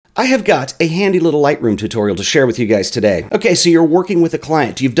I have got a handy little Lightroom tutorial to share with you guys today. Okay, so you're working with a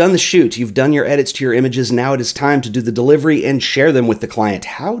client. You've done the shoot, you've done your edits to your images, now it is time to do the delivery and share them with the client.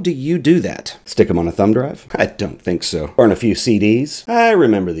 How do you do that? Stick them on a thumb drive? I don't think so. Burn a few CDs? I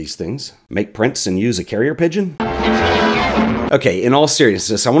remember these things. Make prints and use a carrier pigeon? Okay, in all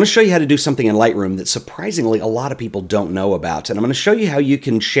seriousness, I want to show you how to do something in Lightroom that surprisingly a lot of people don't know about. And I'm going to show you how you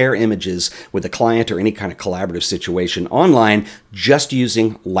can share images with a client or any kind of collaborative situation online just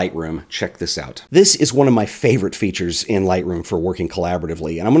using Lightroom. Check this out. This is one of my favorite features in Lightroom for working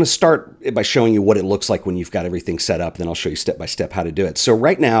collaboratively. And I'm going to start by showing you what it looks like when you've got everything set up. Then I'll show you step by step how to do it. So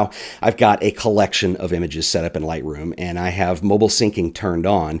right now, I've got a collection of images set up in Lightroom, and I have mobile syncing turned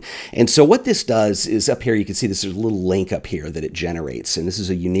on. And so what this does is up here, you can see this is a little link up here that it generates. And this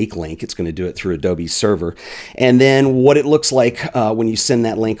is a unique link. It's going to do it through Adobe's server. And then what it looks like when you send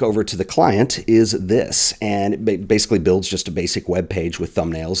that link over to the client is this. And it basically builds just a basic web page with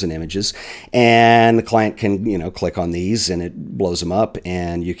thumbnails and images. And the client can, click on these and it blows them up.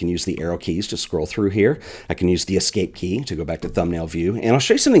 And you can use the arrow keys to scroll through here. I can use the escape key to go back to thumbnail view. And I'll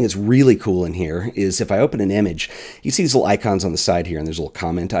show you something that's really cool in here is if I open an image, you see these little icons on the side here, and there's a little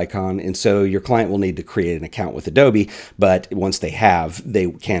comment icon. And so your client will need to create an account with Adobe, but once they have,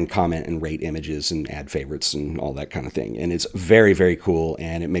 they can comment and rate images and add favorites and all that kind of thing. And it's very, very cool,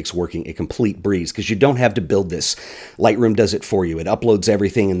 and it makes working a complete breeze because you don't have to build this. Lightroom does it for you. It uploads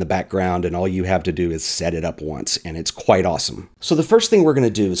everything in the background, and all you have to do is set it up once, and it's quite awesome. So the first thing we're going to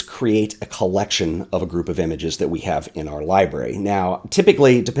do is create a collection of a group of images that we have in our library. Now,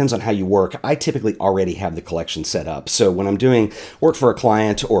 typically, it depends on how you work. I typically already have the collection set up. So when I'm doing work for a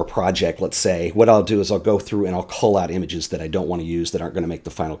client or a project, let's say, what I'll do is I'll go through and I'll cull out images that I don't want to use that aren't going to make the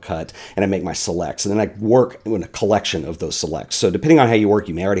final cut, and I make my selects, and then I work in a collection of those selects. So depending on how you work,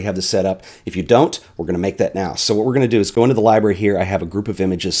 you may already have this set up. If you don't, we're going to make that now. So what we're going to do is go into the library here. I have a group of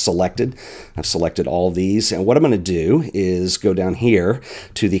images selected. I've selected all of these, and what I'm going to do is go down here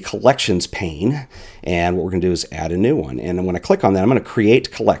to the collections pane, and what we're going to do is add a new one. And when I click on that, I'm going to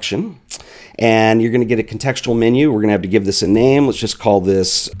create collection. And you're going to get a contextual menu. We're going to have to give this a name. Let's just call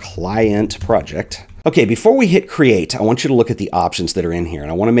this Client Project. Okay, before we hit create, I want you to look at the options that are in here,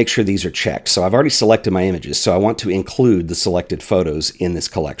 and I want to make sure these are checked. So I've already selected my images, so I want to include the selected photos in this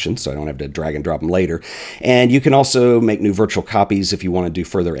collection so I don't have to drag and drop them later. And you can also make new virtual copies if you want to do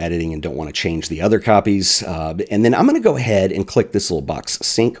further editing and don't want to change the other copies. And then I'm going to go ahead and click this little box,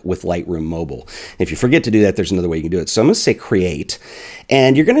 Sync with Lightroom Mobile. If you forget to do that, there's another way you can do it. So I'm going to say create,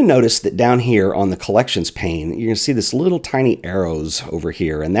 and you're going to notice that down here on the collections pane, you're going to see this little tiny arrows over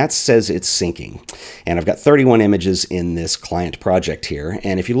here, and that says it's syncing. And I've got 31 images in this client project here.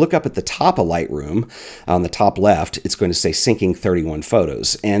 And if you look up at the top of Lightroom, on the top left, it's going to say syncing 31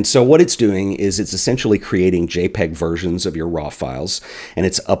 photos. And so what it's doing is it's essentially creating JPEG versions of your RAW files, and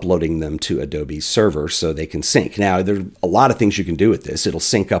it's uploading them to Adobe's server so they can sync. Now, there's a lot of things you can do with this. It'll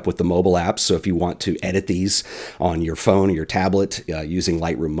sync up with the mobile apps. So if you want to edit these on your phone or your tablet using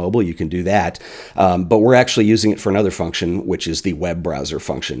Lightroom Mobile, you can do that. But we're actually using it for another function, which is the web browser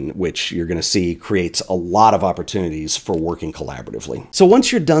function, which you're going to see creates a lot of opportunities for working collaboratively. So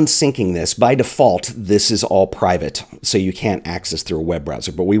once you're done syncing this, by default, this is all private, so you can't access through a web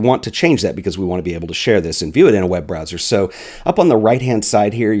browser. But we want to change that because we want to be able to share this and view it in a web browser. So up on the right-hand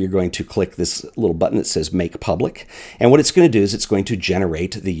side here, you're going to click this little button that says Make Public. And what it's going to do is it's going to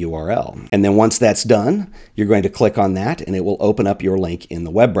generate the URL. And then once that's done, you're going to click on that, and it will open up your link in the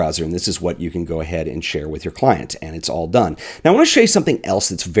web browser. And this is what you can go ahead and share with your client. And it's all done. Now, I want to show you something else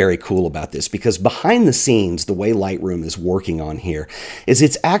that's very cool about this, because behind the scenes, the way Lightroom is working on here is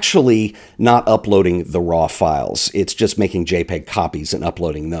it's actually not uploading the raw files. It's just making JPEG copies and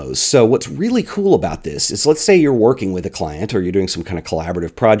uploading those. So what's really cool about this is, let's say you're working with a client or you're doing some kind of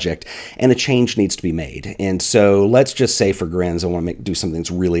collaborative project and a change needs to be made. And so let's just say, for grins, I want to do something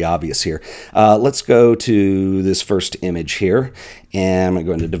that's really obvious here. Let's go to this first image here, and I'm going to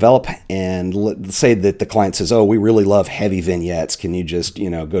go into develop, and let's say that the client says, oh, we really love heavy vignettes. Can you just,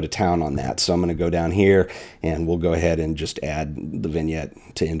 go to town on that? So I'm going to go down here, and we'll go ahead and just add the vignette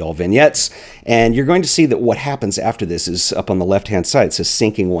to end all vignettes. And you're going to see that what happens after this is up on the left-hand side, it says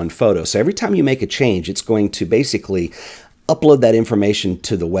syncing one photo. So every time you make a change, it's going to basically upload that information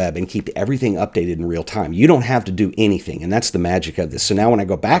to the web and keep everything updated in real time. You don't have to do anything, and that's the magic of this. So now when I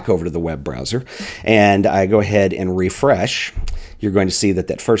go back over to the web browser and I go ahead and refresh, you're going to see that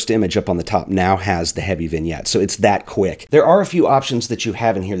that first image up on the top now has the heavy vignette. So it's that quick. There are a few options that you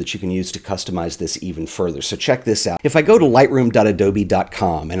have in here that you can use to customize this even further. So check this out. If I go to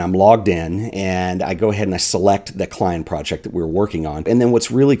lightroom.adobe.com and I'm logged in and I go ahead and I select the client project that we're working on. And then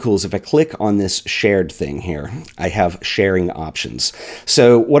what's really cool is if I click on this shared thing here, I have sharing options.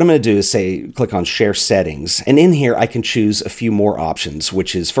 So what I'm going to do is say, click on share settings. And in here, I can choose a few more options,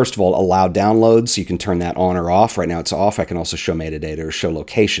 which is first of all, allow downloads. You can turn that on or off. Right now it's off. I can also show metadata or show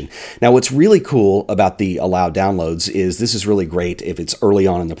location. Now, what's really cool about the allow downloads is this is really great if it's early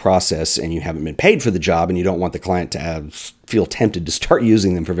on in the process and you haven't been paid for the job and you don't want the client to feel tempted to start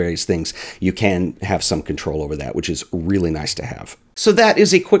using them for various things. You can have some control over that, which is really nice to have. So that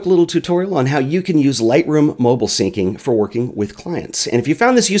is a quick little tutorial on how you can use Lightroom mobile syncing for working with clients. And if you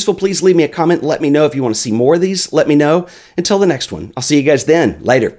found this useful, please leave me a comment. Let me know if you want to see more of these. Let me know. Until the next one, I'll see you guys then. Later.